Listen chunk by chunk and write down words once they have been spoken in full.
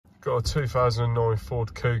got a 2009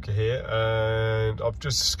 Ford Cougar here, and I've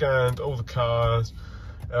just scanned all the cars,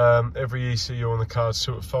 every ECU on the car to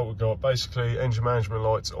see what fault we got. Basically, engine management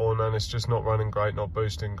light's on and it's just not running great, not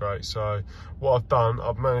boosting great. So what I've done,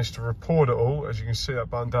 I've managed to report it all, as you can see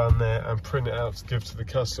that button down there, and print it out to give to the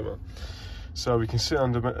customer. So we can see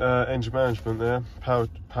under engine management there,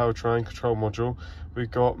 powertrain control module,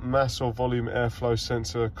 we've got mass or volume airflow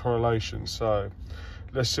sensor correlation. So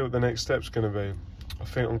let's see what the next step's going to be. I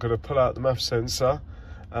think I'm going to pull out the MAF sensor,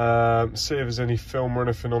 see if there's any film or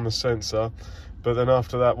anything on the sensor, but then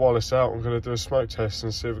after that, while it's out, I'm going to do a smoke test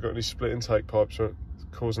and see if we've got any split intake pipes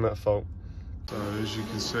causing that fault. So as you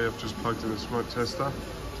can see, I've just plugged in the smoke tester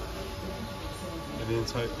in the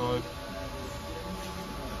intake pipe.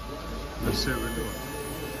 Let's see what we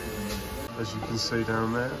got. As you can see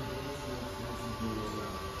down there,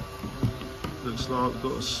 looks like we've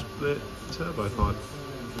got a split turbo pipe.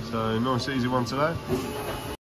 So nice easy one today.